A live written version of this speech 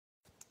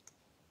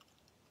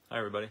Hi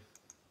everybody.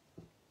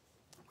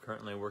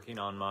 Currently working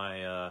on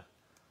my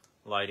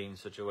lighting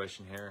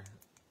situation here.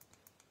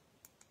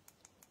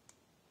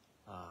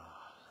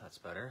 That's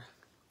better.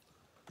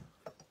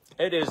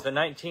 It is the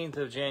 19th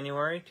of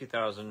January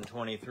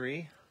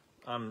 2023.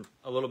 I'm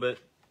a little bit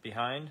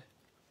behind.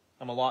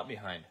 I'm a lot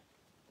behind.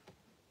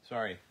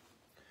 Sorry.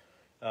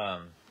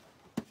 It's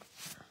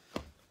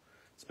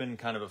been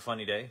kind of a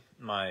funny day.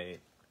 My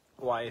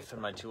wife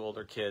and my two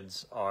older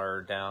kids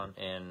are down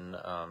in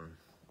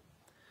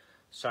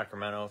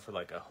Sacramento for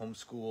like a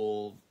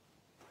homeschool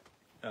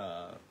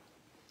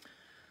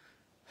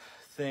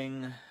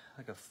thing,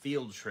 like a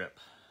field trip.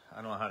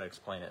 I don't know how to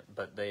explain it,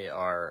 but they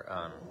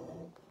are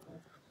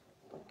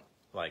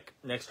like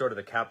next door to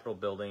the Capitol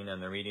building,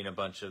 and they're meeting a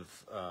bunch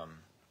of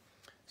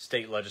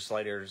state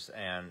legislators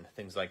and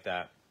things like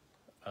that.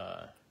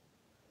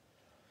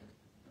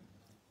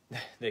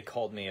 They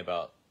called me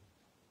about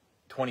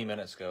 20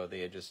 minutes ago. They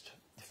had just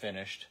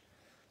finished,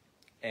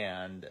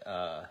 and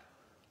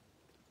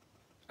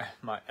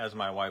as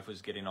my wife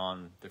was getting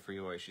on the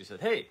freeway, she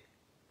said, "Hey,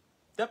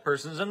 that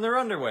person's in their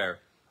underwear."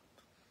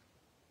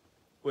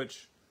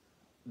 Which,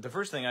 the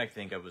first thing I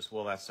think of was,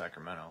 well, that's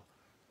Sacramento.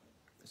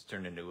 It's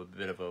turned into a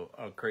bit of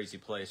a crazy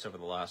place over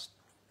the last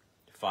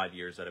 5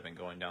 years that I've been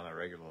going down there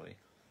regularly.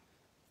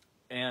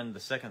 And the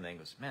second thing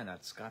was, man,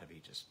 that's got to be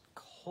just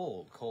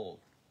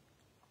cold.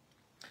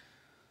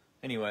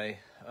 Anyway,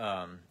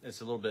 it's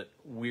a little bit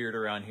weird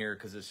around here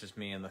because it's just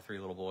me and the three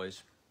little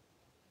boys.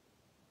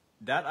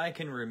 That I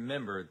can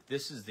remember,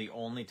 this is the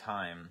only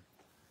time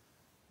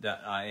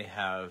that I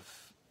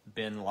have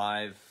been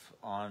live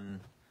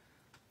on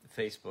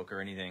Facebook or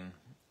anything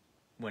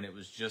when it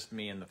was just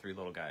me and the three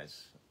little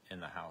guys in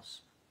the house.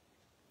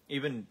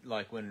 Even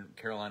like when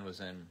Caroline was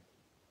in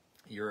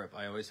Europe,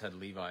 I always had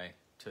Levi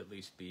to at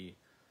least be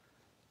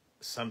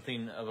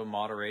something of a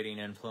moderating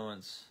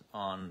influence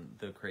on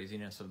the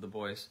craziness of the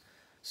boys.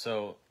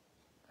 So,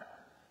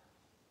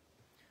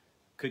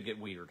 could get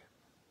weird,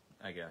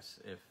 I guess,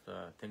 if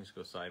things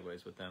go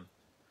sideways with them.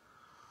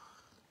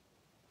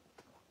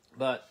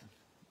 But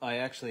I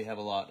actually have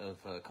a lot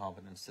of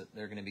confidence that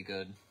they're going to be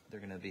good. They're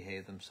going to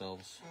behave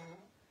themselves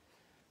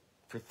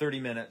for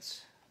 30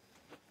 minutes.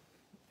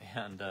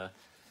 And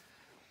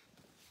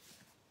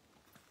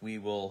we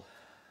will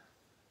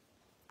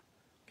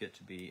get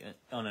to be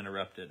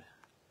uninterrupted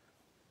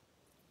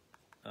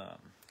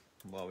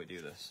while we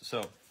do this.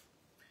 So,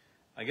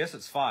 I guess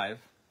it's 5.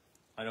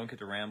 I don't get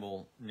to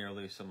ramble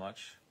nearly so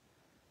much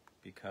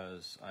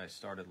because I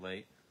started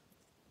late.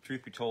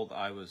 Truth be told,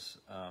 I was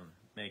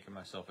making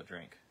myself a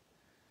drink.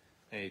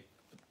 A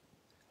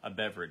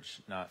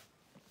beverage, not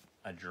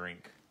a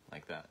drink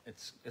like that.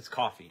 It's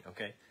coffee,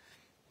 okay?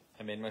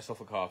 I made myself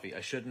a coffee.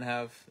 I shouldn't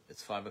have.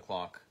 It's 5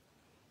 o'clock.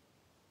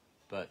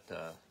 But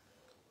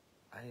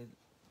I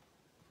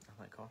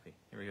like coffee.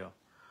 Here we go.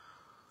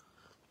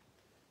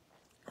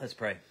 Let's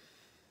pray.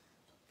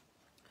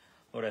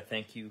 Lord, I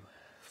thank you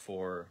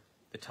for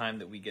the time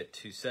that we get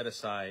to set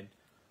aside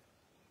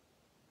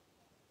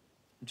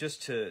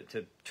just to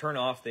turn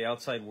off the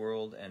outside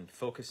world and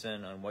focus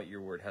in on what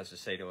your word has to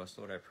say to us.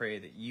 Lord, I pray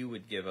that you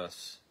would give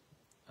us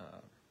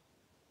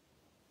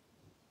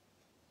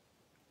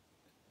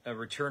a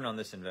return on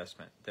this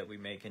investment that we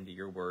make into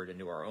your word,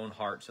 into our own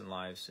hearts and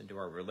lives, into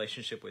our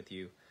relationship with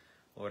you.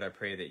 Lord, I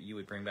pray that you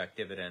would bring back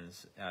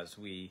dividends as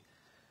we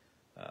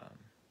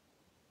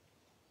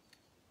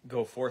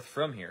go forth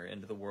from here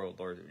into the world,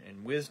 Lord,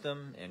 in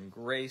wisdom, in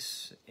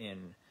grace,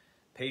 in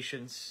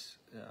patience,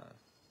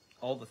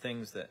 all the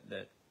things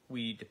that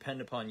we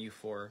depend upon you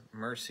for,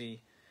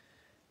 mercy.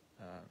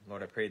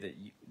 Lord, I pray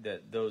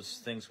that those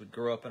things would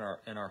grow up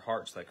in our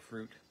hearts like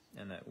fruit,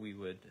 and that we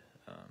would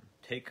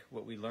take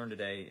what we learned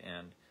today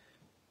and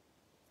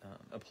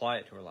apply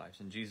it to our lives.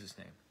 In Jesus'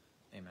 name,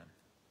 amen.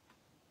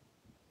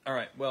 All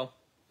right, well,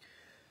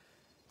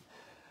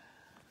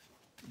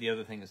 the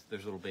other thing is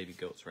there's little baby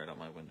goats right out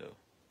my window.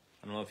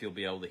 I don't know if you'll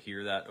be able to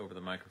hear that over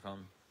the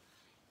microphone.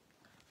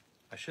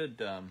 I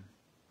should,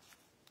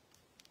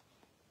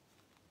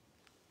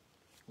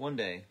 one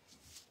day,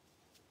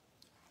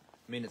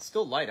 I mean, it's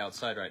still light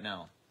outside right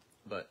now,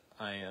 but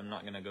I am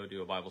not going to go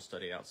do a Bible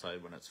study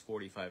outside when it's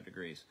 45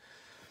 degrees.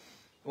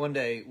 One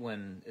day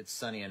when it's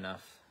sunny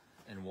enough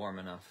and warm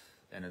enough,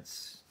 and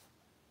it's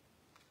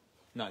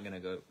not going to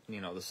go,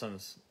 the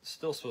sun's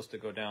still supposed to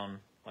go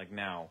down like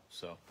now,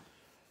 so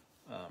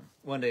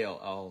one day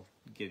I'll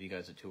give you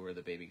guys a tour of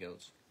the baby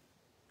goats.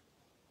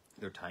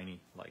 They're tiny,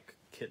 like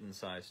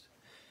kitten-sized.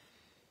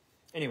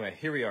 Anyway,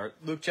 here we are,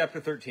 Luke chapter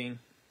 13.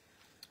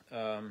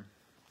 I'm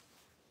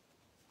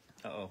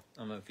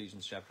in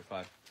Ephesians chapter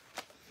 5.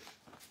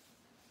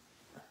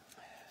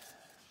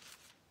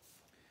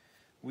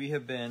 We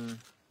have been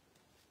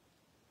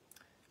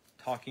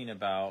talking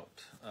about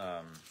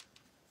the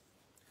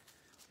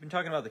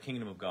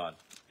kingdom of God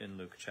in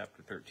Luke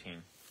chapter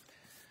 13,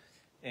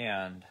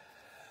 and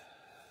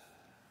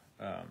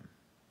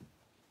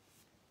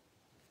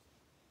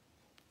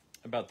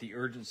about the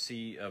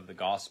urgency of the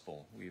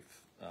gospel. We've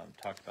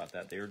talked about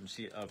that, the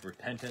urgency of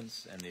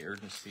repentance and the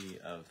urgency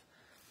of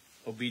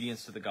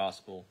obedience to the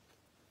gospel.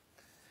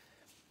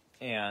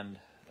 And,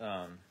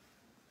 well,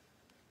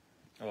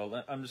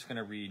 I'm just going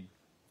to read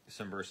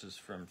some verses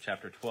from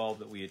chapter 12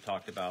 that we had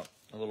talked about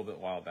a little bit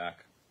while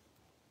back.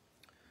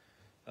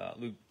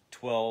 Luke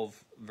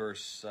 12,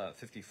 verse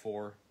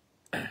 54.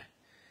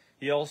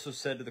 He also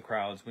said to the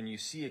crowds, when you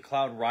see a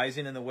cloud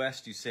rising in the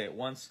west, you say at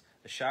once,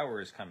 a shower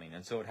is coming,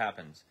 and so it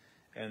happens.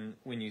 And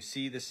when you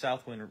see the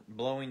south wind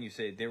blowing, you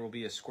say, there will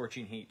be a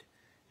scorching heat,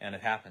 and it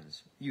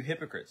happens. You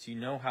hypocrites, you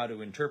know how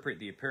to interpret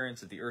the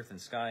appearance of the earth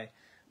and sky,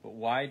 but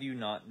why do you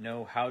not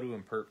know how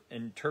to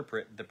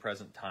interpret the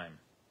present time?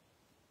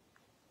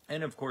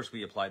 And of course,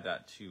 we applied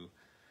that to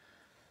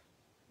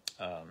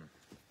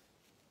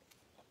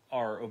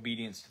our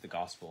obedience to the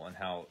gospel and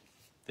how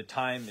the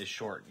time is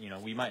short. You know,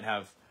 we might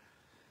have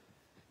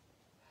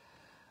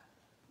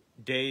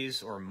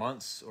days or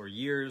months or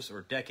years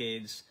or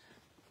decades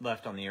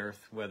left on the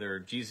earth, whether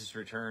Jesus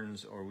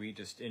returns or we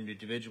just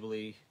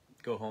individually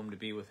go home to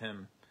be with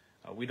him.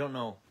 We don't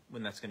know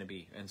when that's going to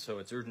be. And so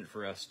it's urgent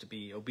for us to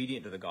be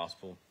obedient to the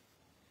gospel.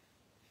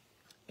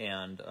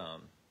 And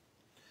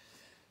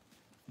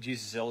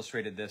Jesus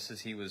illustrated this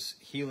as he was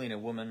healing a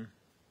woman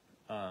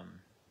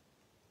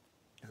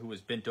who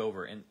was bent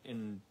over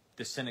in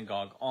the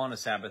synagogue on a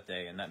Sabbath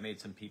day, and that made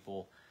some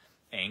people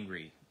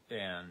angry.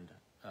 And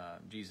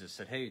Jesus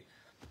said, hey,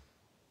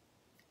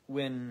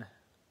 when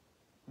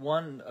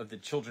one of the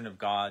children of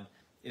God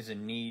is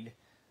in need,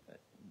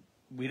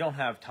 we don't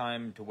have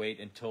time to wait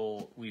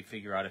until we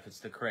figure out if it's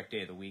the correct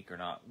day of the week or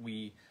not.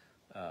 We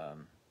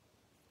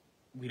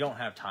don't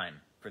have time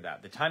for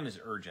that. The time is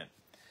urgent.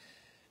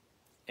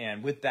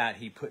 And with that,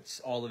 he puts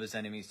all of his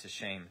enemies to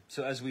shame.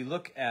 So as we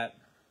look at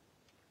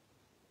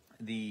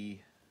the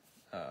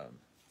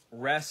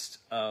rest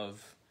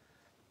of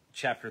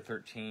chapter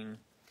 13,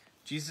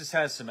 Jesus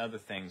has some other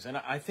things, and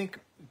I think,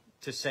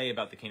 to say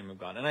about the kingdom of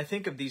God. And I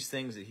think of these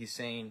things that he's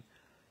saying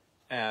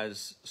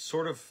as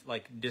sort of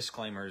like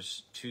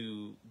disclaimers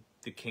to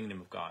the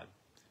kingdom of God.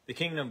 The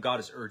kingdom of God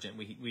is urgent.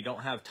 We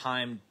don't have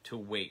time to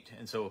wait.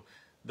 And so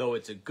though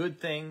it's a good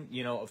thing,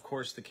 you know, of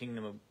course the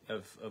kingdom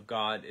of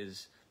God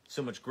is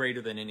so much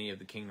greater than any of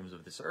the kingdoms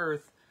of this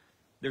earth.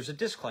 There's a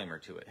disclaimer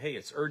to it. Hey,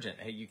 it's urgent.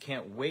 Hey, you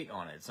can't wait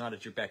on it. It's not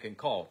at your beck and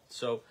call.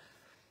 So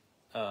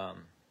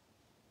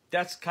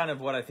that's kind of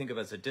what I think of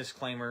as a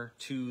disclaimer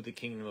to the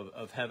kingdom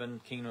of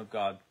heaven, kingdom of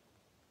God.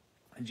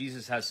 And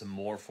Jesus has some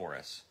more for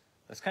us.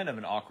 That's kind of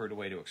an awkward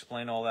way to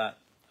explain all that.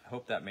 I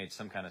hope that made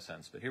some kind of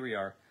sense. But here we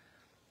are,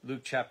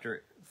 Luke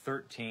chapter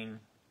 13.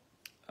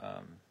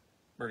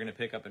 We're going to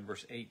pick up in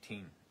verse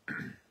 18.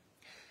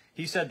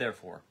 He said,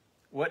 therefore,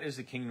 what is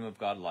the kingdom of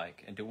God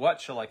like, and to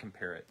what shall I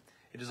compare it?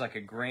 It is like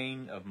a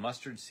grain of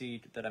mustard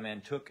seed that a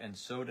man took and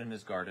sowed in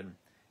his garden,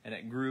 and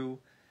it grew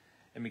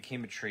and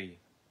became a tree.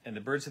 And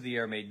the birds of the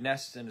air made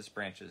nests in its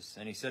branches.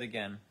 And he said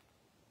again,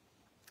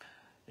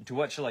 and to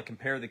what shall I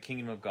compare the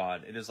kingdom of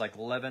God? It is like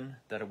leaven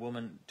that a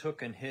woman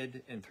took and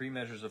hid in 3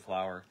 measures of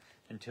flour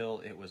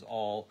until it was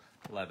all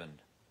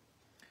leavened.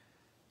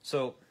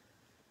 So,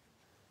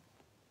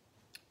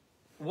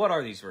 what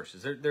are these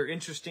verses? They're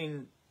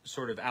interesting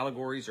sort of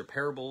allegories or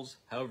parables,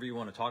 however you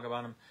want to talk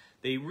about them.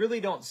 They really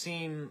don't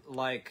seem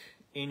like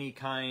any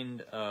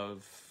kind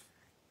of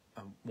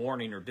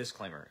warning or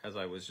disclaimer, as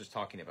I was just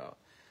talking about.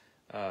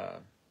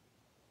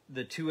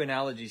 The two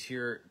analogies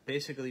here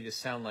basically just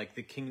sound like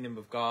the kingdom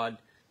of God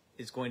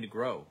is going to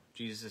grow.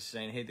 Jesus is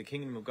saying, hey, the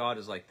kingdom of God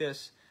is like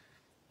this.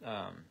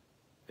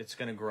 It's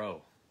going to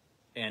grow.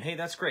 And hey,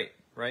 that's great,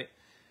 right?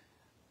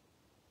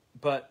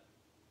 But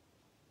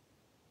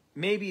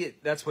maybe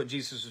that's what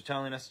Jesus was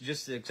telling us,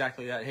 just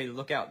exactly that. Hey,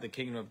 look out, the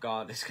kingdom of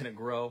God is going to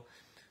grow.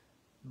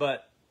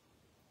 But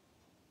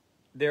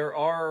there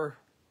are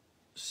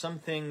some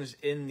things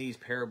in these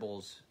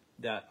parables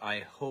that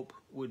I hope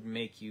would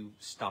make you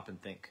stop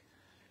and think.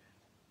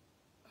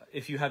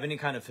 If you have any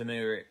kind of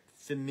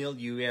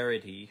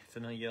familiarity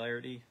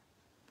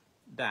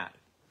that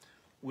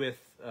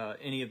with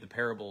any of the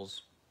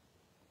parables,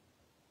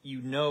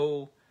 you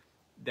know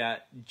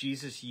that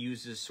Jesus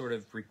uses sort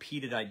of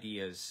repeated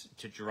ideas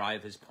to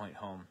drive his point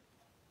home.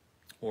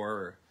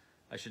 Or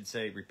I should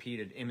say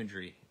repeated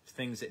imagery,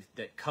 things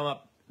that come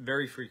up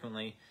very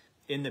frequently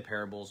in the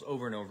parables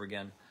over and over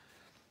again.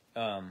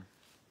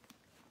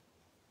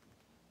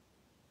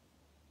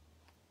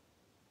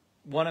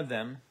 One of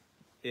them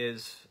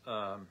is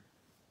the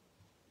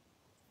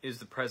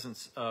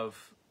presence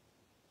of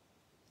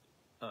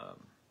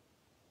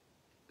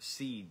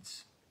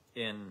seeds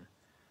in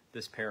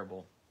this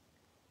parable.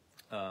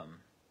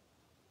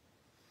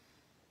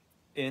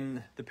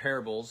 In the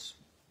parables,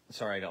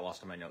 sorry, I got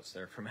lost in my notes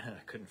there for a minute.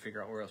 I couldn't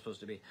figure out where I was supposed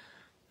to be.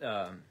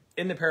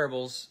 In the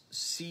parables,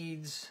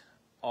 seeds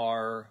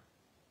are,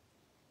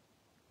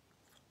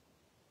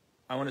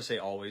 I want to say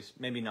always,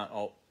 maybe not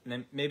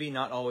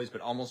always,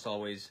 but almost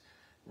always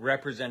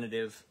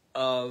representative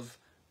of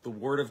the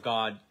Word of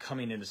God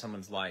coming into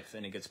someone's life,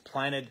 and it gets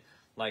planted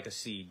like a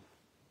seed.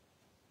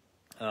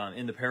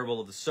 In the parable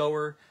of the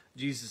sower,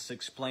 Jesus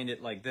explained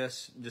it like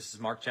this. This is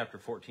Mark chapter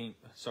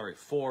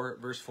 4,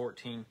 verse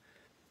 14.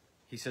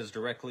 He says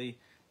directly,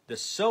 the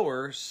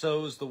sower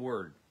sows the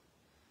word.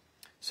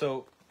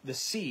 So the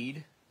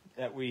seed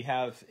that we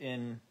have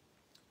in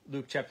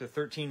Luke chapter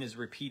 13 is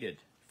repeated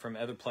from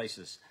other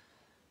places.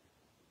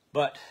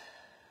 But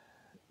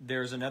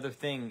there's another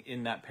thing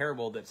in that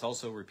parable that's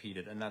also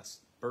repeated, and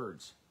that's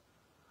birds.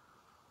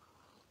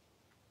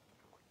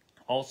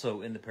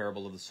 Also in the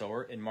parable of the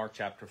sower, in Mark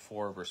chapter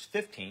 4, verse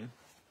 15,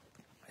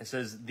 it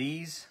says,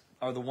 "These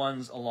are the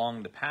ones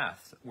along the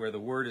path where the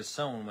word is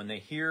sown. When they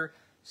hear,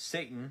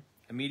 Satan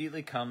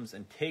immediately comes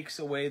and takes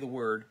away the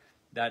word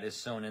that is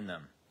sown in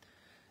them."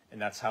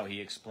 And that's how he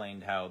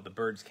explained how the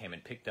birds came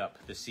and picked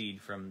up the seed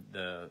from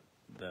the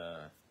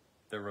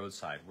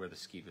roadside where the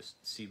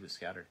seed was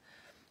scattered.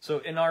 So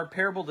in our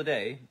parable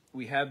today,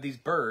 we have these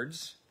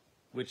birds,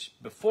 which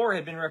before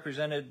had been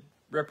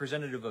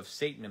representative of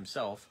Satan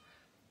himself,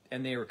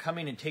 and they were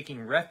coming and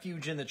taking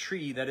refuge in the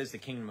tree that is the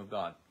kingdom of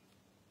God.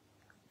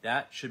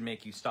 That should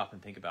make you stop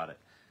and think about it.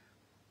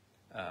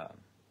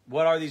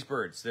 What are these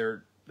birds?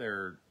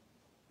 They're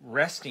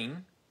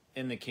resting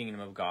in the kingdom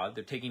of God.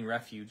 They're taking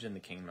refuge in the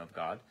kingdom of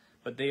God,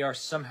 but they are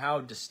somehow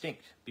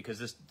distinct because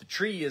the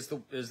tree is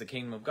the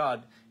kingdom of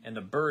God, and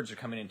the birds are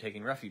coming and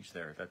taking refuge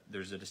there. That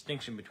there's a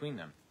distinction between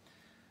them.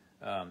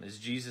 Is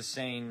Jesus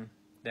saying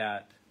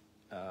that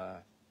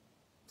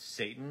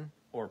Satan,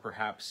 or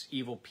perhaps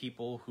evil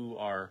people who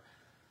are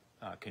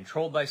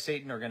controlled by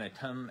Satan, are going to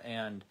come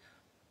and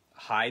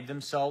hide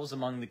themselves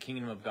among the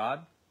kingdom of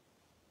God?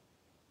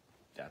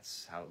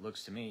 That's how it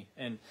looks to me.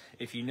 And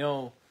if you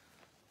know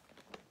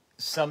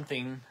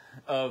something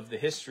of the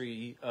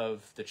history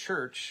of the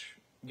church,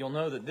 you'll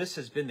know that this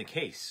has been the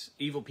case.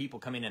 Evil people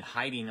coming and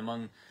hiding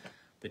among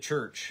the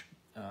church,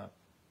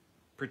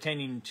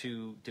 pretending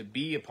to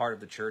be a part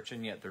of the church,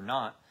 and yet they're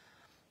not.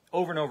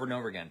 Over and over and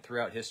over again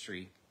throughout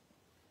history,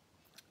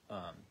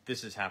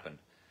 this has happened.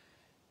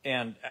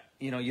 And,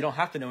 you don't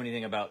have to know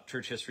anything about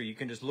church history. You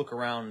can just look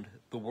around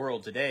the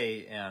world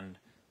today, and,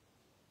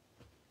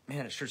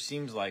 man, it sure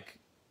seems like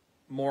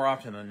more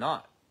often than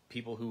not,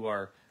 people who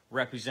are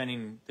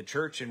representing the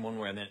church in one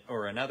way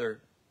or another,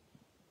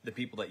 the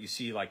people that you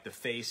see like the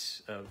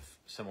face of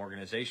some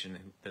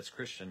organization that's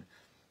Christian,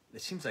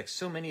 it seems like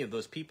so many of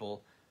those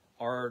people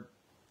are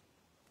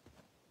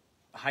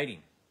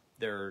hiding.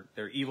 They're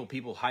evil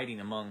people hiding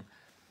among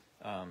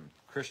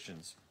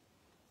Christians.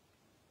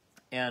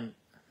 And,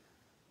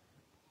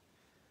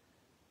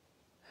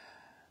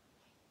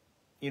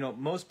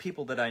 most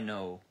people that I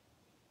know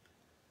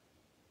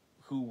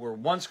who were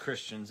once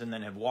Christians and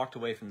then have walked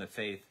away from the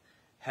faith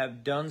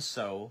have done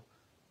so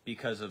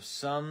because of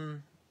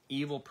some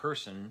evil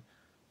person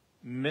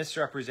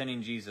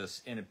misrepresenting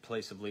Jesus in a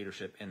place of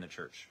leadership in the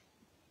church.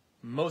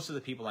 Most of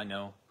the people I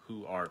know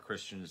who are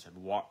Christians have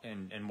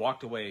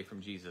walked away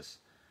from Jesus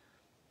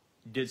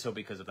did so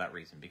because of that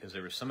reason, because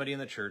there was somebody in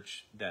the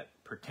church that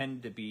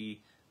pretended to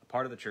be a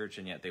part of the church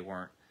and yet they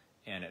weren't,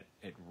 and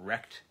it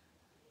wrecked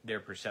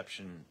their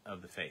perception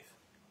of the faith.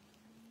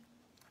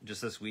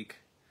 Just this week,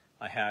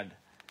 I had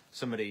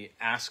somebody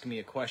ask me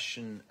a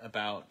question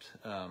about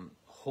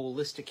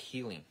holistic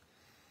healing.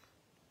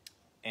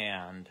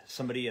 And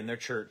somebody in their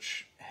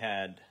church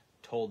had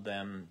told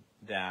them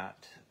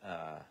that,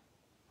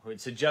 who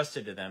had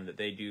suggested to them that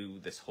they do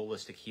this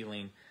holistic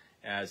healing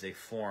as a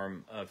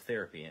form of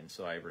therapy. And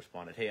so I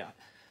responded, hey,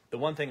 the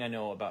one thing I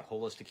know about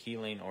holistic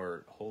healing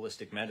or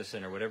holistic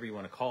medicine or whatever you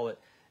want to call it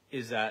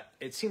is that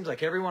it seems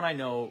like everyone I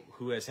know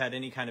who has had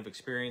any kind of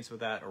experience with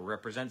that or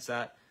represents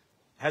that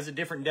has a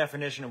different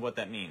definition of what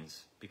that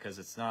means because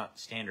it's not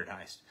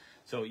standardized.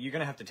 So you're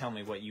going to have to tell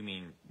me what you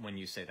mean when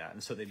you say that.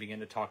 And so they began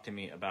to talk to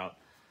me about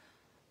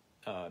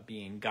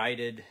being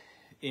guided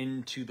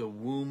into the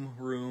womb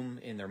room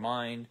in their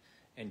mind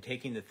and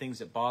taking the things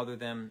that bother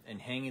them and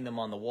hanging them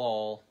on the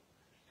wall.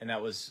 And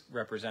that was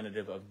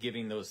representative of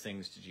giving those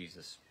things to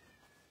Jesus.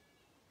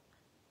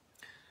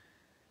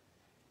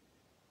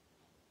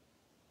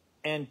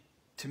 And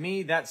to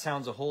me, that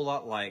sounds a whole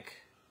lot like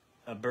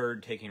a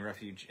bird taking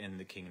refuge in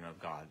the kingdom of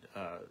God.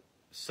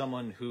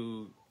 Someone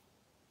who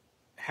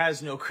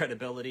has no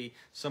credibility,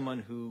 someone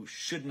who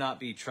should not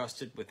be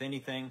trusted with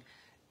anything.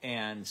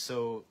 And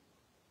so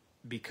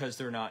because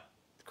they're not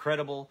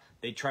credible,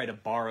 they try to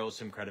borrow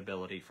some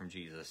credibility from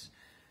Jesus.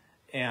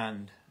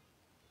 And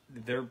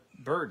they're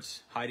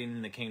birds hiding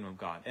in the kingdom of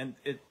God. And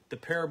the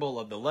parable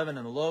of the leaven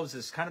and the loaves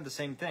is kind of the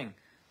same thing.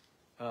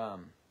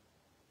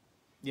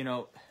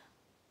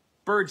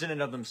 Birds in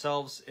and of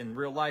themselves in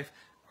real life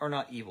are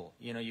not evil.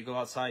 You go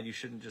outside, you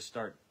shouldn't just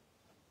start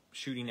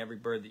shooting every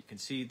bird that you can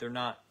see. They're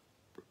not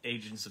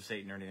agents of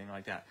Satan or anything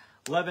like that.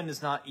 Leaven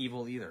is not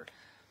evil either.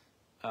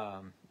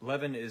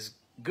 Leaven is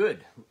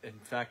good. In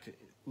fact,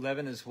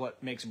 leaven is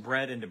what makes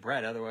bread into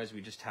bread. Otherwise,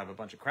 we just have a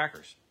bunch of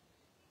crackers.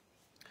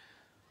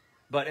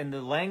 But in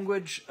the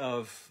language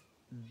of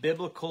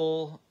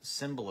biblical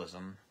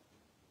symbolism,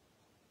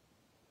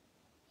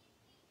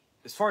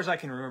 as far as I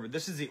can remember,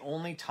 this is the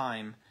only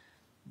time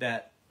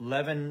that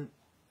leaven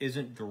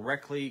isn't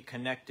directly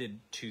connected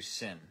to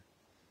sin.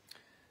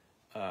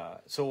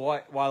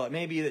 So while it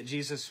may be that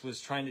Jesus was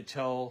trying to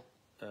tell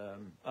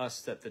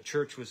us that the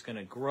church was going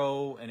to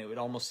grow and it would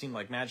almost seem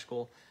like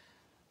magical.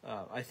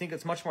 I think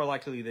it's much more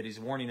likely that he's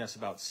warning us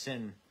about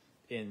sin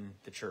in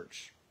the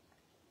church.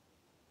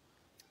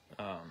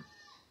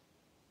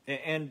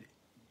 And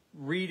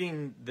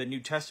reading the New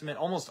Testament,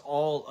 almost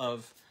all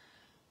of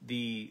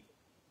the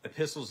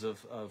epistles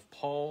of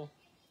Paul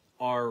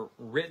are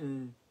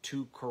written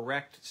to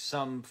correct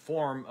some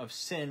form of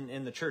sin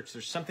in the church.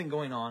 There's something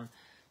going on,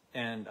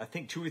 and I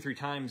think 2 or 3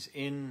 times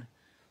in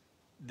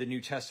the New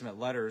Testament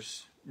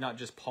letters, not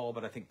just Paul,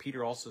 but I think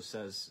Peter also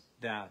says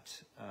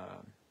that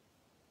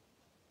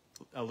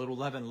a little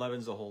leaven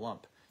leavens the whole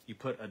lump. You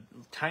put a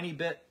tiny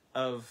bit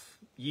of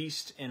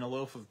yeast in a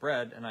loaf of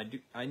bread, and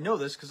I know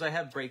this because I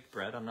have baked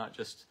bread. I'm not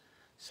just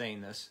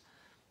saying this.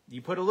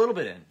 You put a little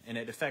bit in, and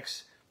it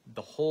affects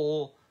the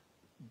whole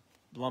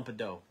lump of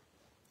dough.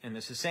 And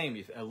it's the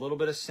same. A little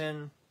bit of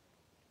sin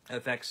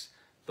affects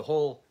the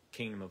whole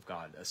kingdom of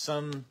God.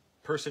 Some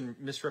person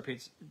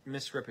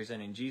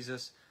misrepresenting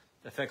Jesus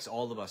affects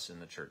all of us in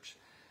the church.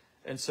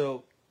 And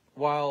so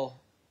while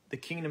the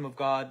kingdom of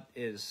God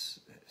is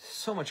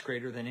so much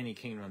greater than any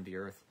kingdom on the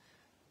earth,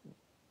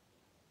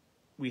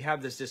 we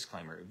have this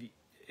disclaimer.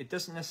 It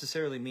doesn't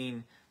necessarily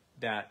mean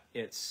that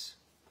it's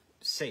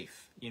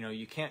safe.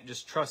 You can't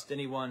just trust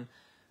anyone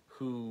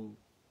who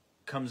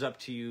comes up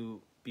to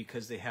you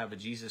because they have a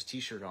Jesus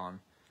t-shirt on,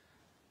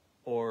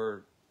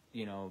 or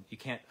you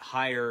can't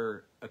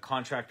hire a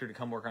contractor to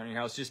come work on your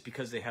house just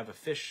because they have a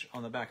fish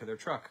on the back of their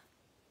truck.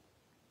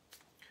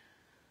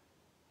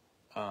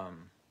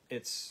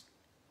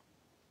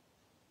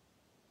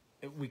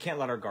 We can't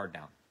let our guard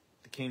down.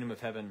 The kingdom of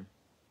heaven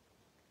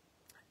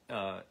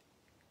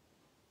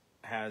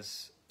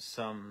has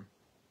some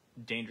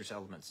dangerous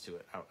elements to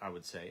it, I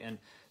would say. And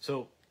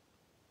so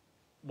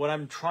what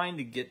I'm trying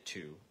to get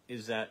to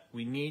is that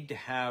we need to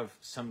have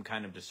some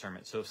kind of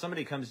discernment. So if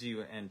somebody comes to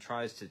you and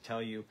tries to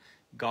tell you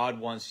God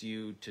wants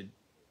you to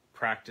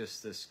practice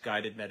this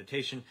guided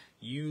meditation,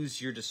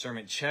 use your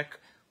discernment. Check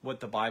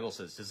what the Bible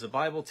says. Does the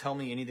Bible tell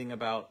me anything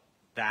about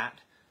that?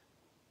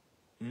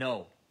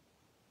 No,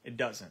 it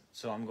doesn't.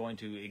 So I'm going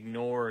to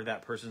ignore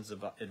that person's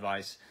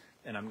advice,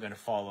 and I'm going to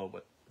follow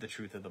what the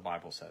truth of the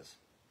Bible says.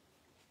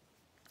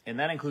 And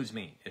that includes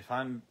me. If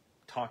I'm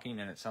talking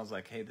and it sounds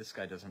like, hey, this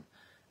guy doesn't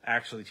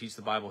actually teach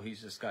the Bible,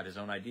 he's just got his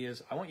own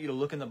ideas, I want you to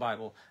look in the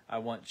Bible. I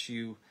want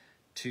you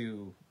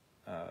to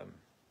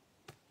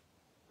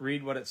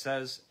read what it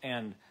says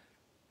and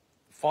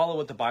follow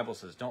what the Bible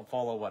says. Don't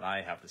follow what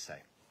I have to say.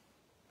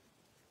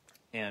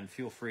 And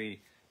feel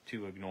free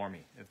to ignore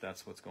me if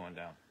that's what's going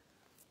down.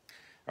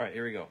 All right,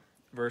 here we go.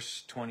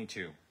 Verse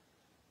 22.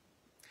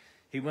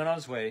 He went on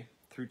his way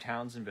through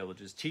towns and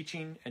villages,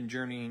 teaching and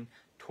journeying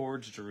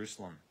towards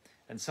Jerusalem.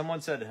 And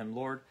someone said to him,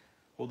 Lord,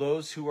 will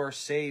those who are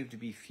saved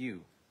be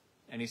few?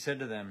 And he said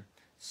to them,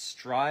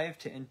 strive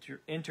to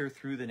enter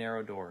through the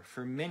narrow door.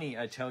 For many,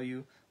 I tell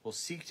you, will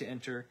seek to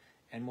enter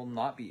and will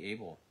not be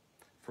able.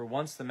 For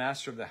once the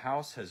master of the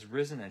house has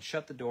risen and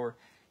shut the door,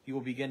 you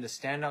will begin to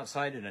stand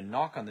outside and to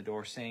knock on the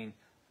door, saying,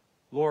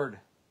 Lord,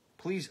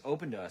 please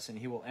open to us. And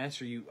he will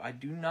answer you, I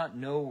do not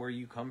know where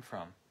you come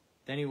from.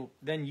 Then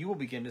you will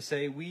begin to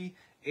say, we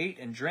ate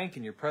and drank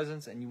in your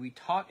presence, and you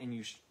taught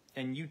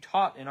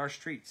in our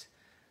streets.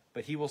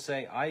 But he will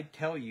say, I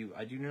tell you,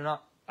 I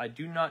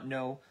do not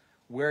know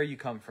where you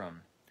come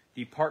from.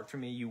 Depart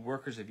from me, you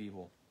workers of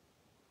evil.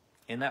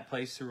 In that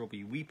place there will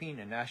be weeping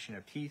and gnashing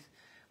of teeth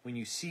when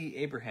you see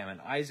Abraham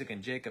and Isaac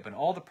and Jacob and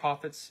all the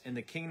prophets in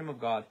the kingdom of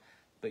God,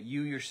 but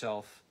you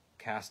yourself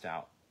cast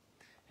out.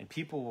 And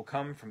people will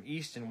come from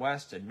east and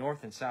west and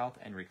north and south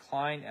and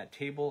recline at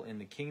table in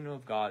the kingdom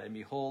of God. And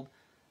behold,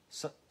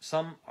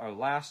 some are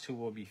last who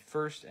will be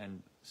first,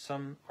 and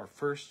some are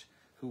first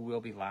who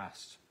will be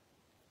last.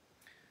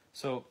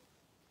 So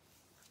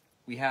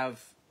we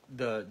have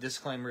the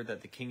disclaimer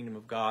that the kingdom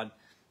of God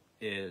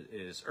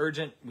is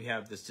urgent. We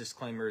have this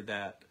disclaimer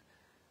that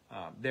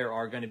there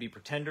are going to be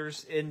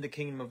pretenders in the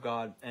kingdom of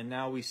God. And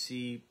now we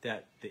see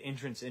that the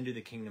entrance into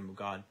the kingdom of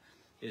God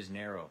is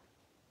narrow.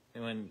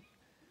 And when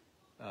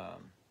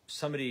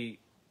somebody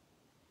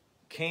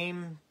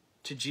came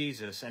to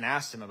Jesus and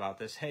asked him about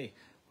this, hey,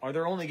 are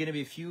there only going to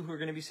be a few who are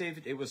going to be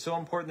saved? It was so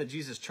important that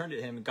Jesus turned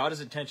to him and got his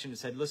attention and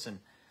said, listen,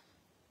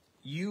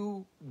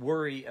 you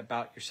worry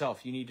about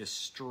yourself. You need to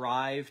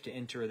strive to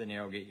enter the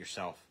narrow gate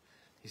yourself.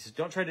 He says,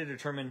 don't try to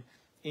determine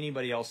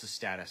anybody else's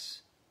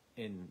status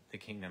in the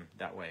kingdom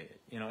that way.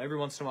 Every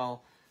once in a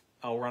while,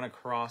 I'll run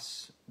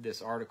across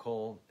this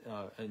article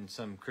in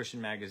some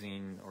Christian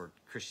magazine or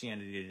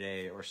Christianity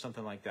Today or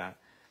something like that,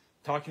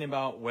 talking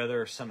about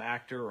whether some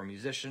actor or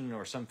musician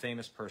or some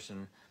famous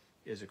person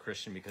is a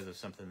Christian because of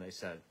something they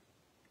said.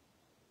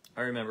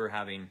 I remember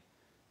having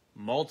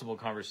multiple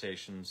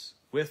conversations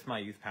with my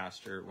youth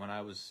pastor when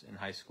I was in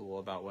high school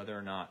about whether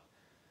or not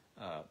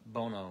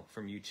Bono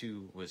from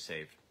U2 was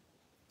saved.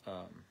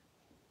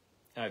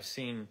 I've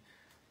seen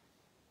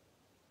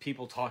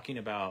people talking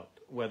about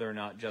whether or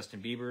not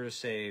Justin Bieber is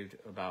saved,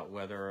 about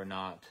whether or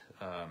not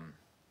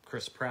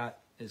Chris Pratt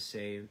is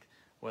saved,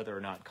 whether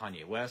or not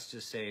Kanye West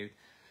is saved.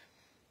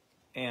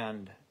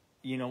 And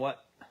you know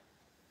what?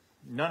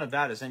 none of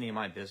that is any of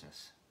my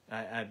business.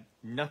 I have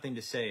nothing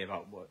to say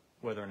about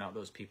whether or not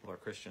those people are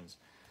Christians,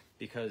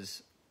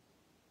 because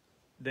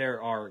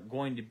there are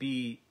going to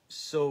be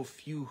so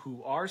few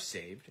who are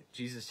saved.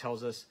 Jesus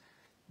tells us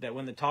that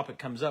when the topic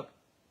comes up,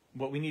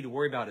 what we need to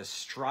worry about is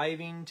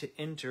striving to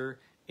enter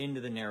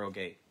into the narrow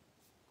gate,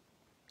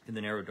 in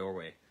the narrow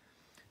doorway.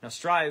 Now,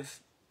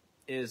 strive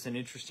is an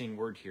interesting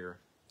word here,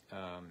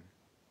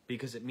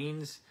 because it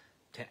means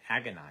to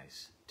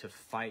agonize, to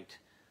fight,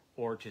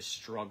 or to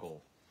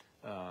struggle.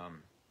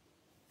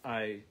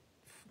 I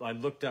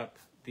looked up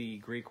the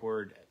Greek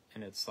word,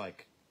 and it's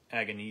like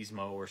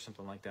agonismo or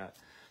something like that.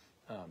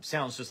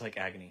 Sounds just like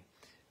agony.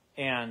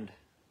 And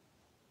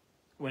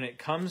when it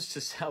comes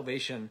to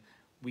salvation,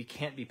 we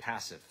can't be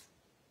passive.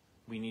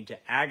 We need to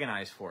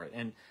agonize for it.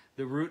 And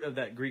the root of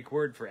that Greek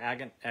word for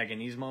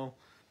agonismo,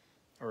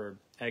 or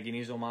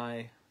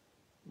agonizomai,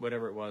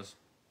 whatever it was,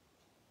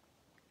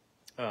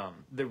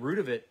 the root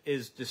of it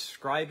is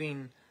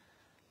describing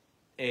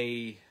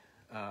a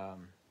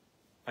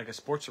like a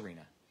sports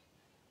arena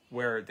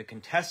where the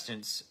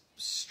contestants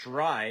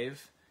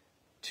strive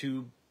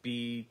to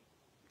be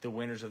the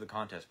winners of the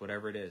contest,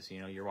 whatever it is. You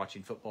know, you're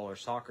watching football or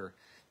soccer,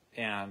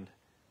 and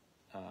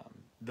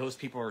those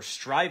people are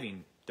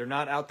striving. They're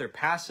not out there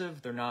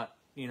passive. They're not,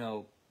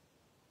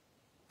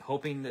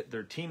 hoping that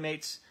their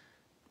teammates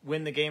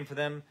win the game for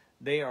them.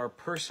 They are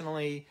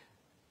personally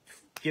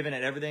giving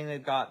it everything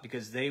they've got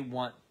because they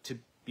want to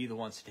be the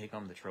ones to take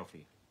home the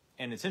trophy.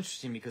 And it's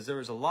interesting because there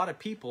was a lot of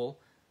people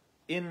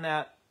in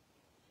that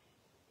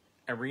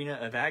arena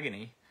of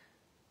agony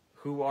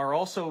who are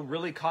also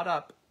really caught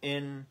up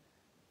in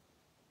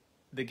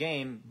the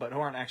game, but who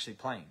aren't actually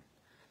playing.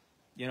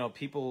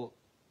 People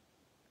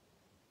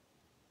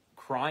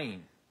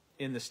crying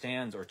in the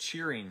stands or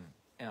cheering,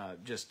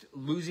 just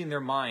losing their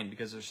mind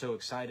because they're so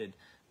excited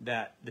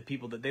that the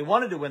people that they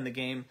wanted to win the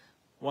game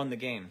won the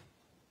game.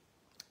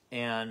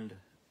 And,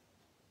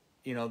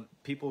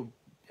 people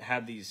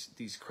have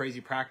these crazy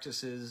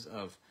practices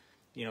of,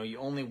 you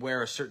only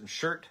wear a certain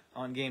shirt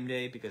on game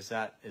day because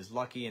that is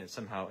lucky and it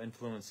somehow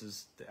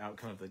influences the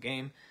outcome of the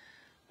game.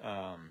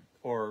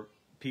 Or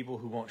people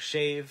who won't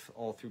shave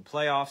all through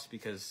playoffs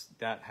because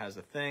that has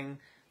a thing,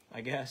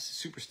 I guess,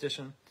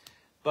 superstition.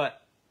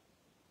 But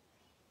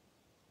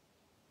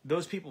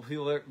those people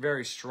feel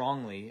very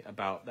strongly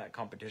about that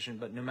competition,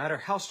 but no matter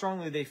how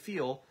strongly they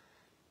feel,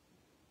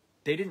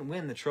 they didn't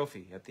win the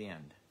trophy at the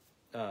end.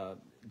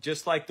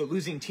 Just like the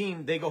losing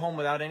team, they go home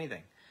without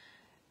anything.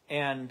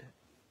 And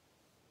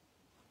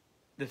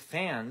the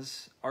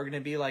fans are going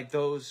to be like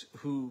those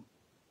who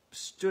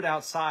stood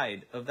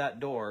outside of that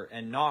door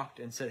and knocked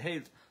and said,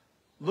 "Hey,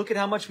 look at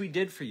how much we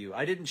did for you.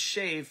 I didn't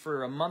shave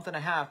for a month and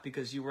a half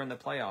because you were in the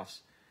playoffs.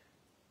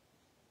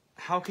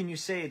 How can you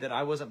say that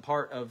I wasn't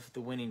part of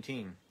the winning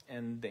team?"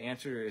 And the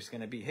answer is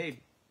going to be, "Hey,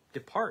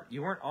 depart.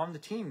 You weren't on the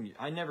team.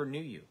 I never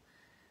knew you."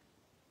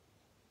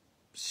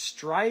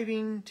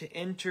 Striving to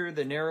enter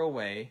the narrow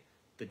way,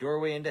 the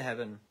doorway into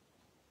heaven,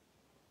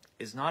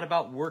 is not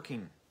about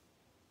working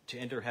to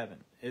enter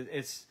heaven.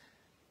 It's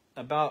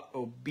about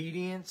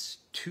obedience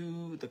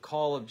to the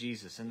call of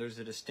Jesus, and there's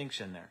a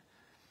distinction there.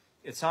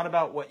 It's not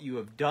about what you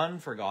have done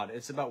for God.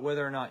 It's about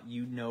whether or not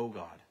you know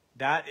God.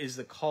 That is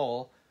the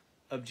call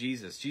of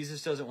Jesus.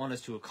 Jesus doesn't want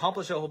us to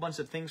accomplish a whole bunch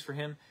of things for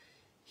him.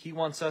 He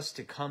wants us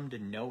to come to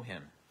know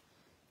him.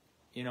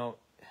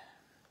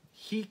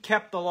 He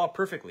kept the law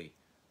perfectly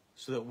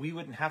so that we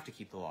wouldn't have to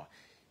keep the law.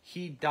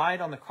 He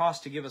died on the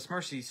cross to give us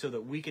mercy so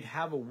that we could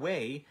have a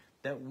way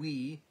that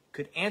we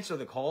could answer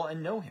the call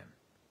and know him.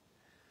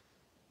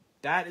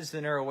 That is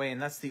the narrow way,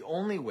 and that's the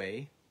only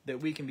way that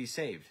we can be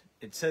saved.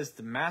 It says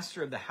the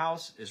master of the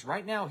house is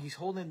right now, he's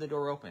holding the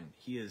door open.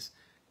 He has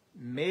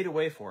made a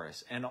way for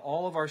us, and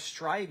all of our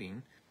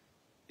striving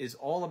is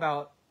all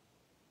about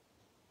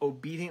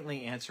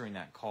obediently answering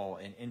that call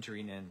and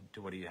entering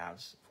into what he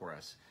has for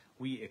us.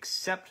 We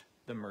accept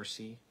the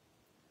mercy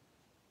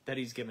that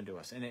he's given to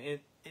us. And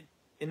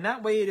in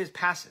that way, it is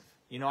passive.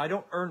 I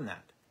don't earn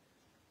that,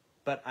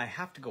 but I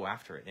have to go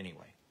after it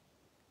anyway.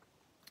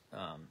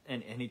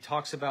 And he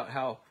talks about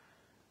how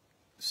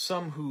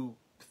some who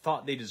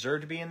thought they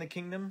deserved to be in the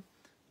kingdom,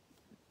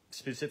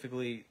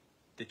 specifically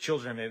the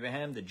children of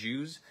Abraham, the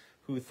Jews,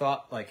 who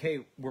thought like,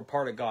 hey, we're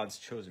part of God's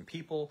chosen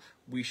people,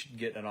 we should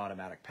get an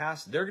automatic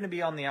pass. They're going to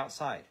be on the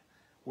outside,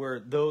 where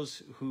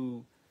those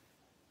who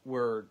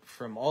were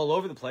from all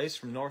over the place,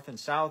 from north and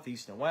south,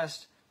 east and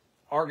west,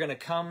 are going to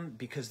come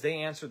because they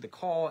answered the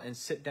call and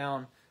sit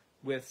down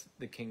with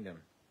the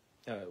kingdom,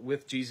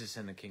 with Jesus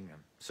in the kingdom.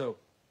 So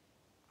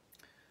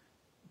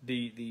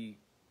the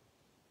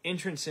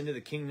entrance into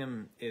the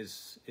kingdom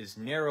is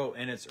narrow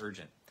and it's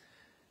urgent.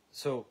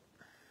 So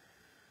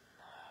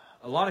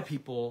a lot of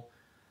people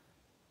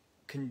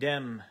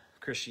condemn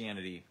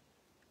Christianity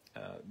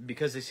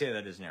because they say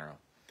that is narrow.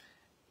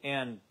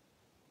 And,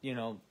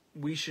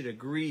 we should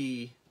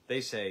agree,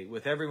 they say,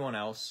 with everyone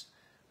else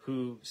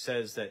who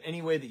says that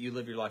any way that you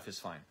live your life is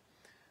fine.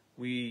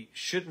 We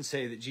shouldn't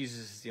say that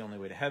Jesus is the only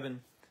way to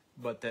heaven,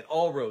 but that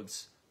all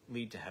roads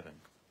lead to heaven.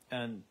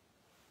 And,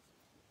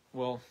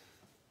 well,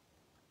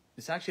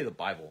 It's actually the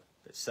Bible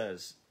that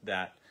says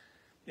that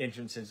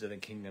entrance into the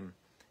kingdom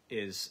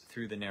is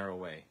through the narrow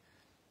way.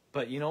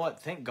 But you know what?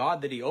 Thank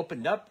God that he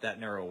opened up that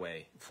narrow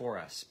way for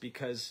us,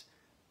 because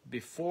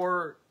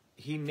before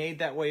he made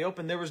that way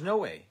open, there was no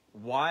way,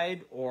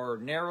 wide or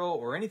narrow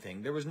or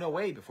anything. There was no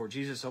way before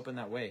Jesus opened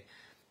that way.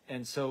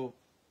 And so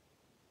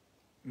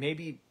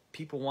maybe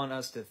people want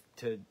us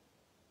to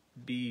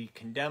be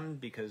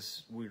condemned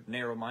because we're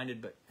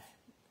narrow-minded, but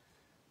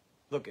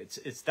look,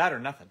 it's that or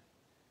nothing.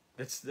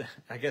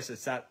 I guess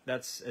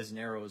that's as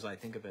narrow as I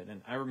think of it.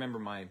 And I remember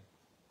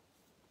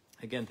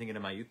thinking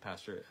of my youth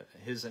pastor,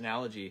 his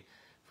analogy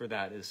for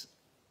that is,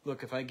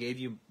 look, if I gave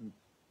you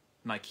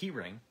my key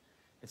ring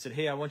and said,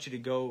 hey, I want you to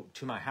go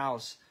to my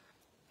house,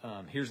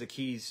 here's the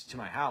keys to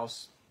my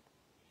house,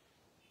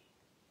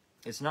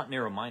 it's not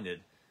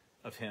narrow-minded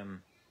of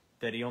him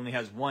that he only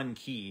has one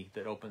key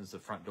that opens the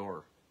front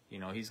door. You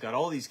know, he's got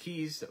all these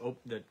keys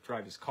that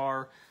drive his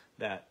car,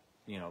 that,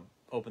 you know,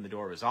 open the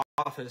door of his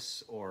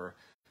office or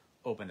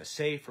open a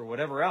safe or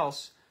whatever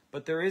else,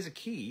 but there is a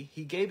key.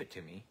 He gave it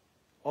to me.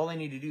 All I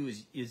need to do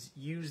is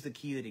use the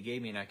key that he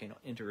gave me, and I can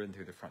enter in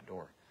through the front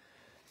door.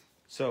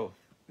 So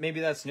maybe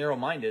that's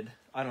narrow-minded.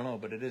 I don't know,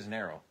 but it is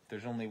narrow.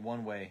 There's only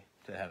one way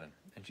to heaven,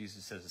 and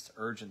Jesus says it's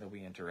urgent that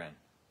we enter in.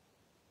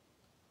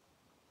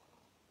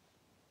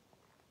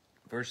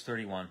 Verse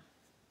 31.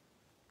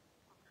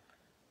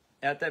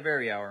 At that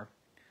very hour,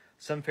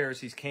 some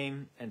Pharisees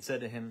came and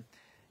said to him,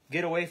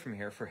 get away from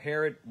here, for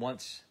Herod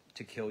wants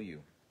to kill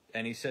you.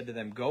 And he said to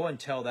them, go and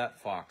tell that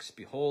fox,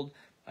 behold,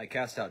 I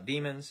cast out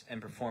demons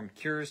and perform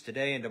cures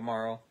today and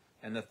tomorrow,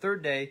 and the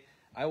third day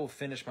I will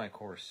finish my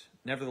course.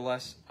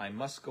 Nevertheless, I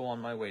must go on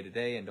my way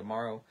today and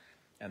tomorrow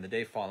and the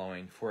day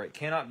following, for it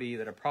cannot be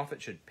that a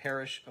prophet should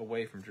perish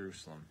away from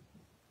Jerusalem.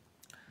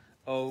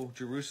 O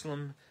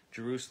Jerusalem,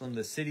 Jerusalem,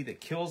 the city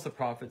that kills the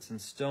prophets and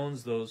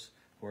stones those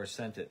who are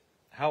sent it.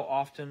 How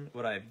often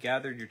would I have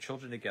gathered your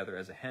children together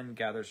as a hen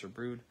gathers her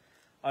brood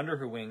under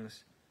her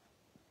wings,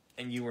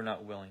 and you were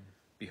not willing.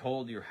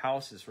 Behold, your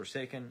house is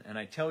forsaken, and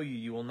I tell you,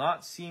 you will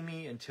not see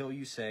me until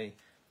you say,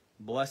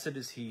 blessed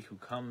is he who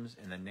comes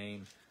in the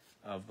name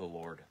of the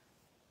Lord.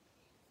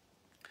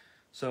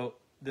 So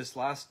this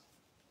last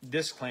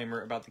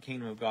disclaimer about the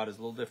kingdom of God is a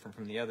little different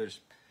from the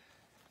others.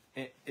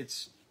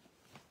 It's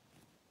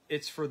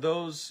for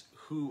those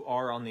who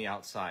are on the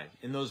outside.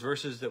 In those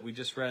verses that we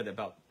just read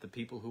about the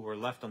people who were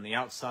left on the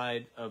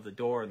outside of the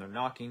door and they're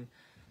knocking,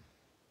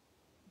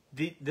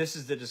 this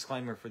is the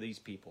disclaimer for these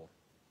people.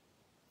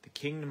 The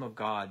kingdom of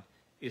God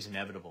is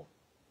inevitable.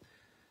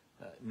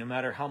 No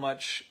matter how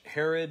much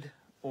Herod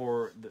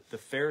or the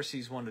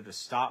Pharisees wanted to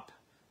stop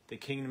the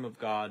kingdom of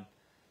God,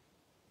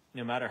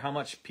 no matter how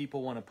much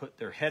people want to put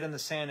their head in the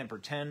sand and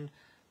pretend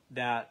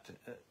that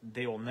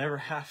they will never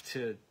have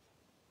to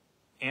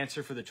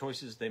answer for the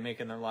choices they make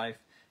in their life,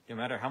 no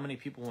matter how many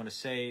people want to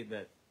say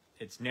that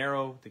it's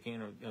narrow, the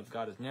kingdom of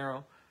God is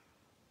narrow,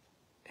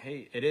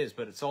 hey, it is,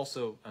 but it's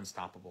also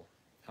unstoppable.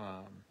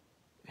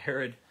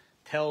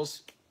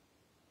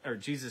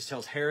 Jesus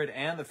tells Herod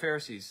and the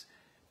Pharisees,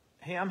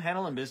 hey, I'm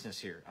handling business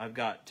here. I've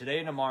got today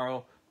and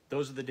tomorrow.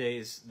 Those are the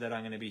days that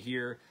I'm going to be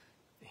here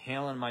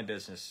handling my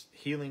business,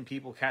 healing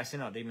people,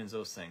 casting out demons,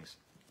 those things.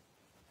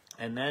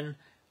 And then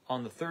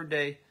on the third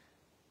day,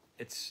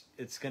 it's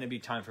going to be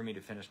time for me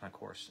to finish my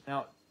course.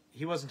 Now,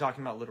 he wasn't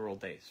talking about literal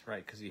days,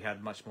 right? Because he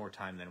had much more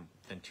time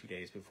than 2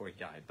 days before he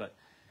died. But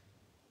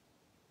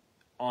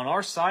on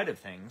our side of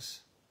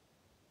things,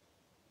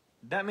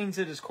 that means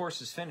that his course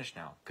is finished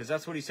now, because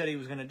that's what he said he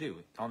was going to do.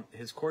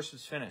 His course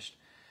was finished.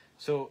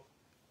 So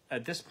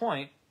at this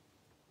point,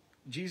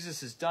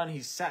 Jesus is done.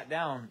 He's sat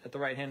down at the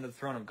right hand of the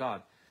throne of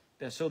God.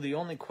 And so the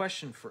only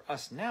question for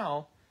us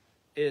now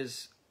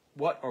is,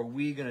 what are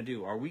we going to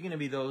do? Are we going to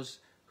be those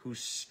who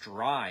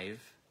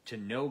strive to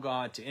know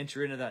God, to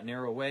enter into that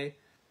narrow way,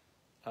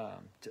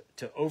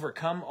 to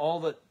overcome all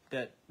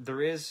that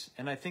there is?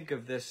 And I think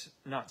of this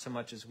not so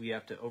much as we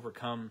have to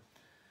overcome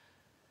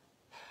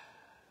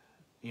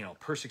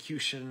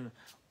persecution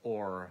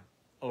or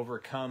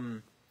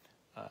overcome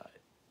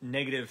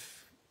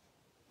negative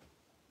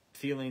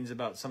feelings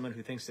about someone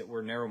who thinks that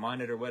we're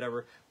narrow-minded or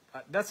whatever.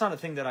 That's not a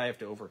thing that I have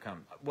to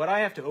overcome. What I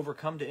have to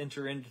overcome to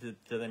enter into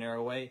the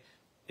narrow way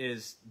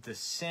is the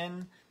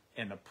sin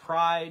and the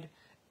pride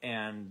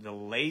and the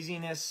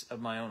laziness of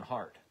my own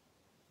heart.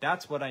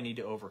 That's what I need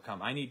to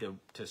overcome. I need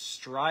to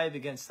strive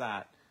against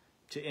that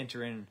to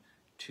enter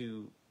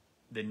into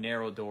the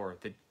narrow door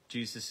that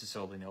Jesus is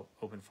holding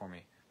open for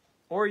me.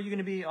 Or are you going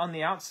to be on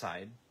the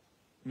outside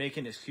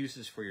making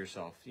excuses for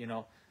yourself?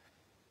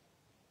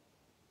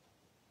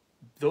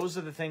 Those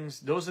are the things,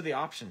 those are the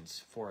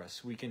options for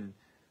us. We can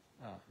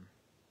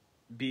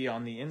be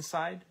on the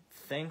inside,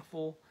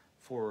 thankful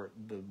for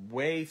the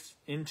way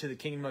into the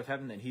kingdom of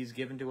heaven that he's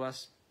given to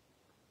us.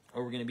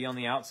 Or we're going to be on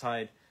the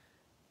outside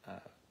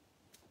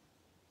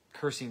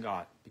cursing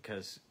God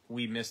because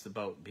we missed the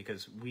boat,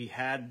 because we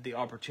had the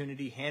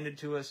opportunity handed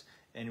to us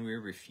and we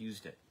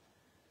refused it.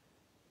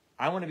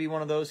 I want to be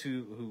one of those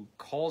who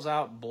calls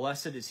out,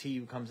 blessed is he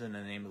who comes in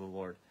the name of the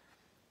Lord.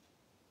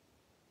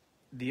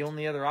 the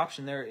only other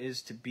option there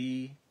is to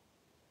be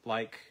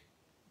like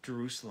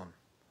Jerusalem,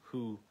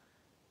 who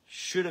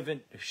should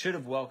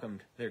have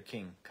welcomed their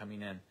king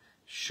coming in,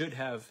 should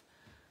have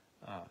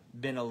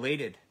been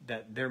elated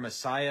that their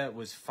Messiah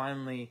was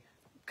finally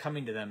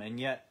coming to them, and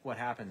yet what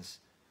happens?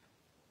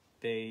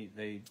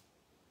 They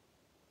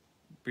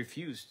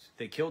refused.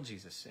 They killed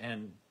Jesus,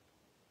 and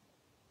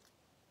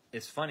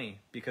it's funny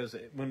because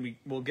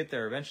we'll get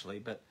there eventually,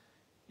 but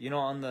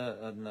on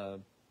the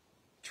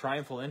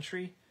triumphal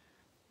entry,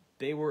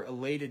 they were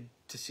elated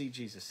to see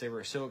Jesus. They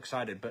were so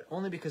excited, but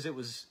only because it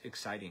was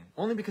exciting,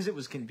 only because it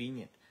was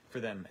convenient for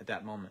them at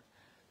that moment.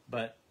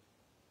 But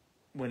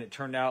when it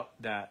turned out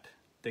that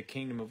the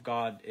kingdom of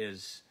God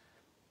is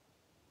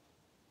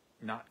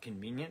not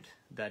convenient,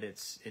 that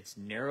it's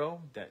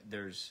narrow, that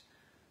there's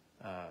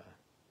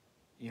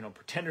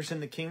pretenders in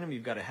the kingdom,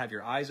 you've got to have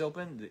your eyes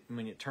open.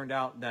 When it turned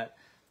out that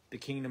the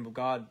kingdom of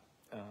God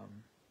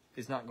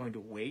is not going to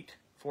wait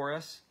for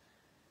us,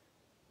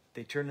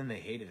 they turned and they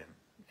hated him,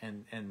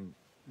 and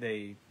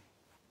they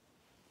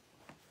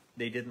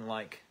didn't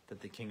like that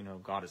the kingdom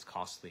of God is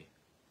costly.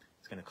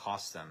 It's going to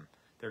cost them.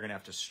 They're going to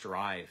have to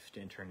strive to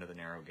enter into the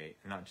narrow gate,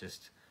 and not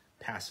just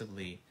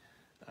passively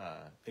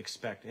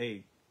expect,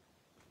 hey,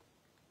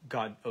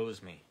 God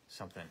owes me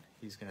something.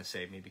 He's going to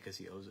save me because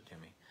he owes it to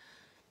me.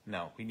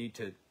 No, we need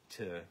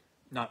to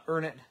not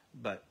earn it,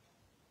 but,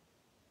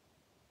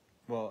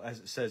 well, as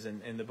it says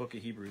in the book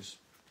of Hebrews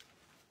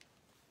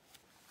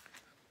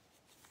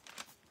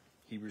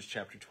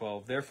chapter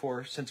 12,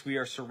 therefore, since we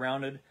are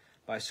surrounded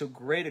by so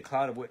great a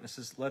cloud of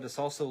witnesses, let us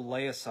also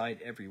lay aside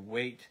every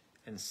weight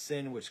and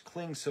sin which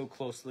clings so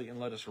closely, and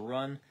let us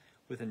run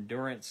with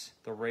endurance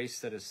the race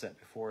that is set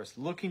before us,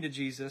 looking to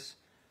Jesus,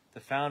 the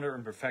founder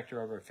and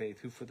perfecter of our faith,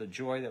 who for the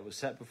joy that was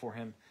set before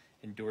him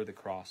endured the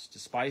cross,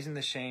 despising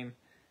the shame,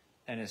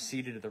 and is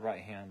seated at the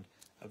right hand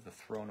of the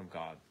throne of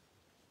God.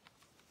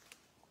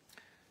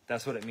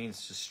 That's what it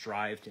means to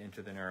strive to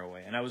enter the narrow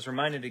way. And I was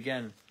reminded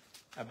again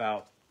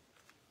about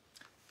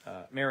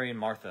Mary and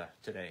Martha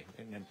today,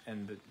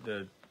 and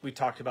we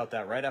talked about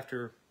that right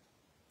after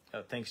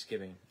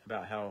Thanksgiving,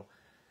 about how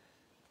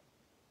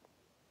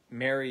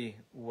Martha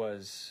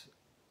was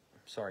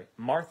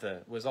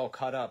all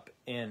caught up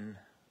in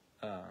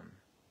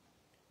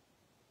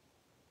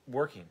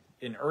working,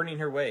 in earning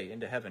her way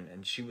into heaven,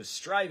 and she was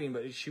striving,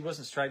 but she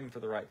wasn't striving for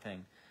the right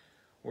thing.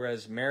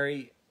 Whereas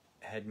Mary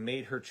had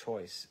made her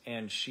choice,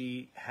 and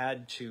she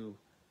had to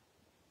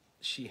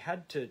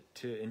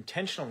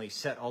intentionally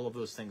set all of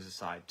those things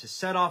aside, to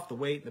set off the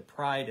weight, the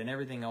pride, and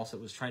everything else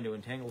that was trying to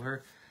entangle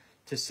her,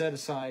 to set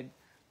aside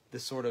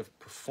this sort of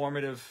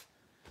performative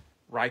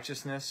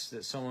righteousness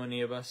that so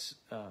many of us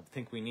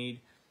think we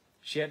need.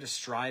 She had to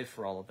strive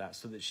for all of that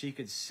so that she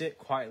could sit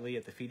quietly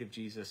at the feet of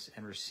Jesus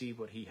and receive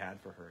what he had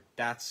for her.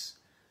 That's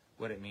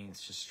what it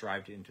means to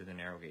strive to enter the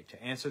narrow gate,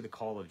 to answer the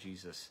call of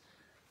Jesus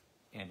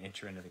and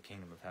enter into the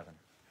kingdom of heaven.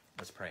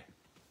 Let's pray.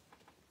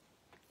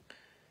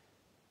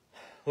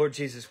 Lord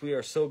Jesus, we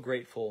are so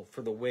grateful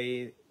for the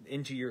way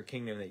into your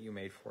kingdom that you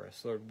made for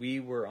us. Lord, we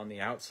were on the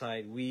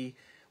outside. We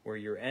were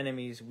your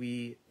enemies.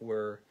 We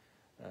were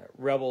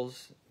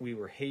rebels. We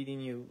were hating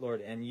you,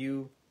 Lord, and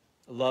you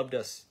loved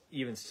us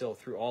even still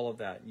through all of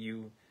that.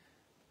 You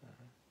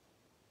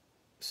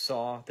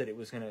saw that it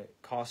was going to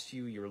cost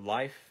you your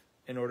life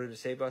in order to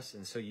save us,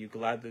 and so you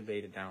gladly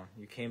laid it down.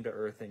 You came to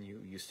earth and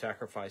you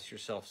sacrificed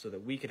yourself so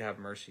that we could have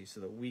mercy, so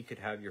that we could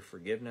have your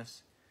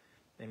forgiveness,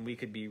 and we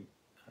could be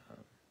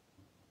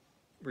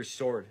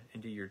restored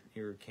into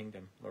your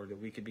kingdom, Lord, that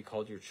we could be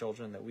called your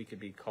children, that we could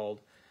be called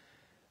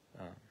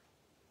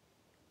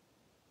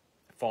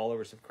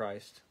followers of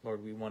Christ.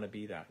 Lord, we want to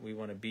be that. We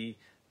want to be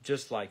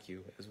just like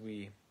you as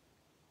we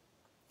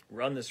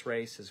run this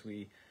race, as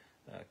we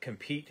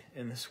compete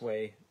in this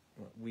way.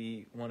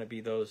 We want to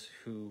be those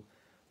who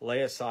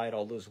lay aside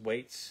all those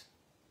weights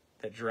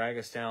that drag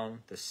us down,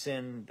 the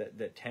sin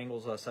that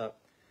tangles us up,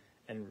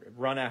 and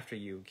run after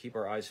you. Keep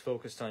our eyes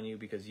focused on you,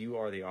 because you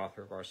are the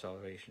author of our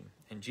salvation.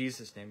 In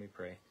Jesus' name we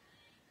pray.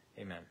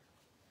 Amen.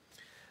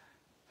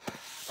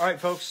 All right,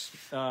 folks.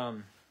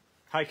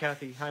 Hi,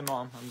 Kathy. Hi,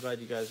 Mom. I'm glad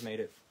you guys made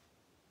it.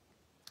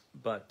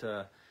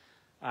 But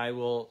I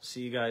will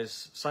see you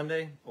guys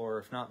Sunday, or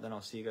if not, then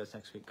I'll see you guys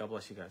next week. God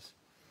bless you guys.